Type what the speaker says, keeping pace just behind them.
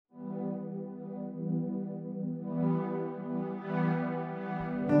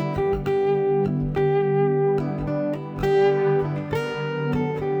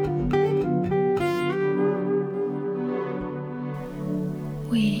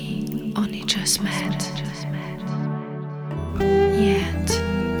we only just met. Yet,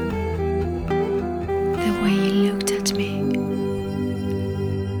 the way you looked at me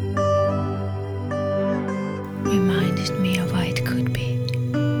reminded me of how it could be.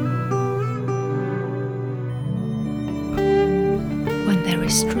 When there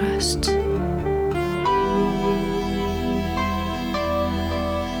is trust,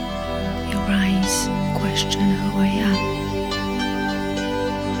 your eyes question who I am.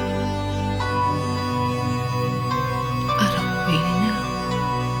 I don't really know.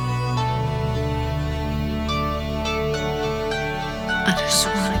 I just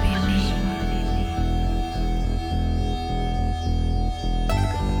wanna be me.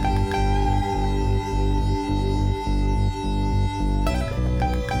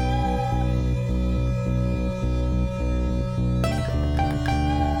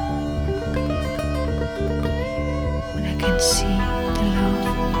 When I can see the love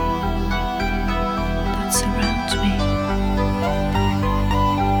that surrounds me,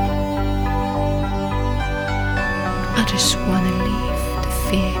 I just wanna leave the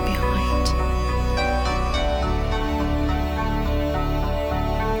fear behind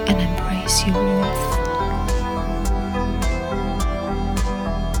and embrace your warmth.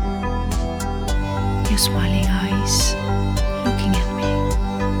 Your smiling eyes looking at me.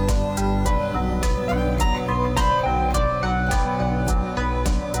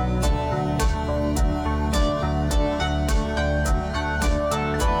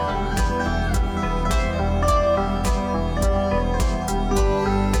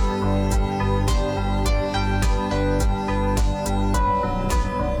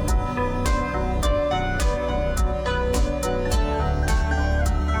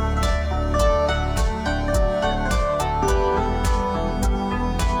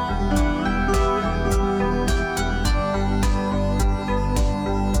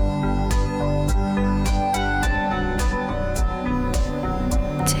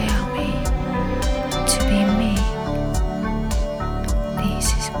 Tell me to be me. This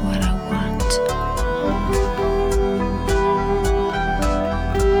is what I want.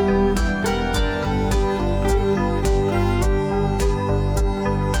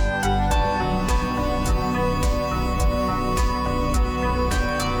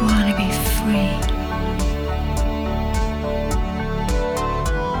 Wanna be free.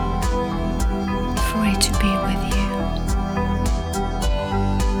 Free to be with you.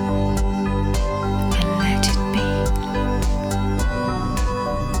 And let it be.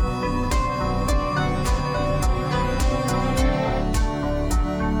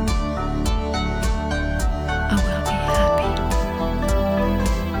 I will be happy.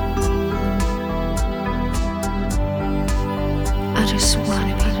 I just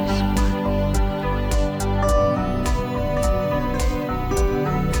wanna be me.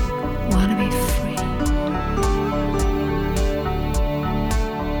 Wanna be free.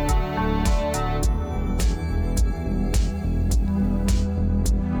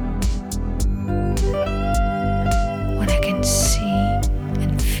 When I can see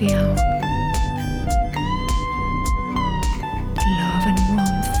and feel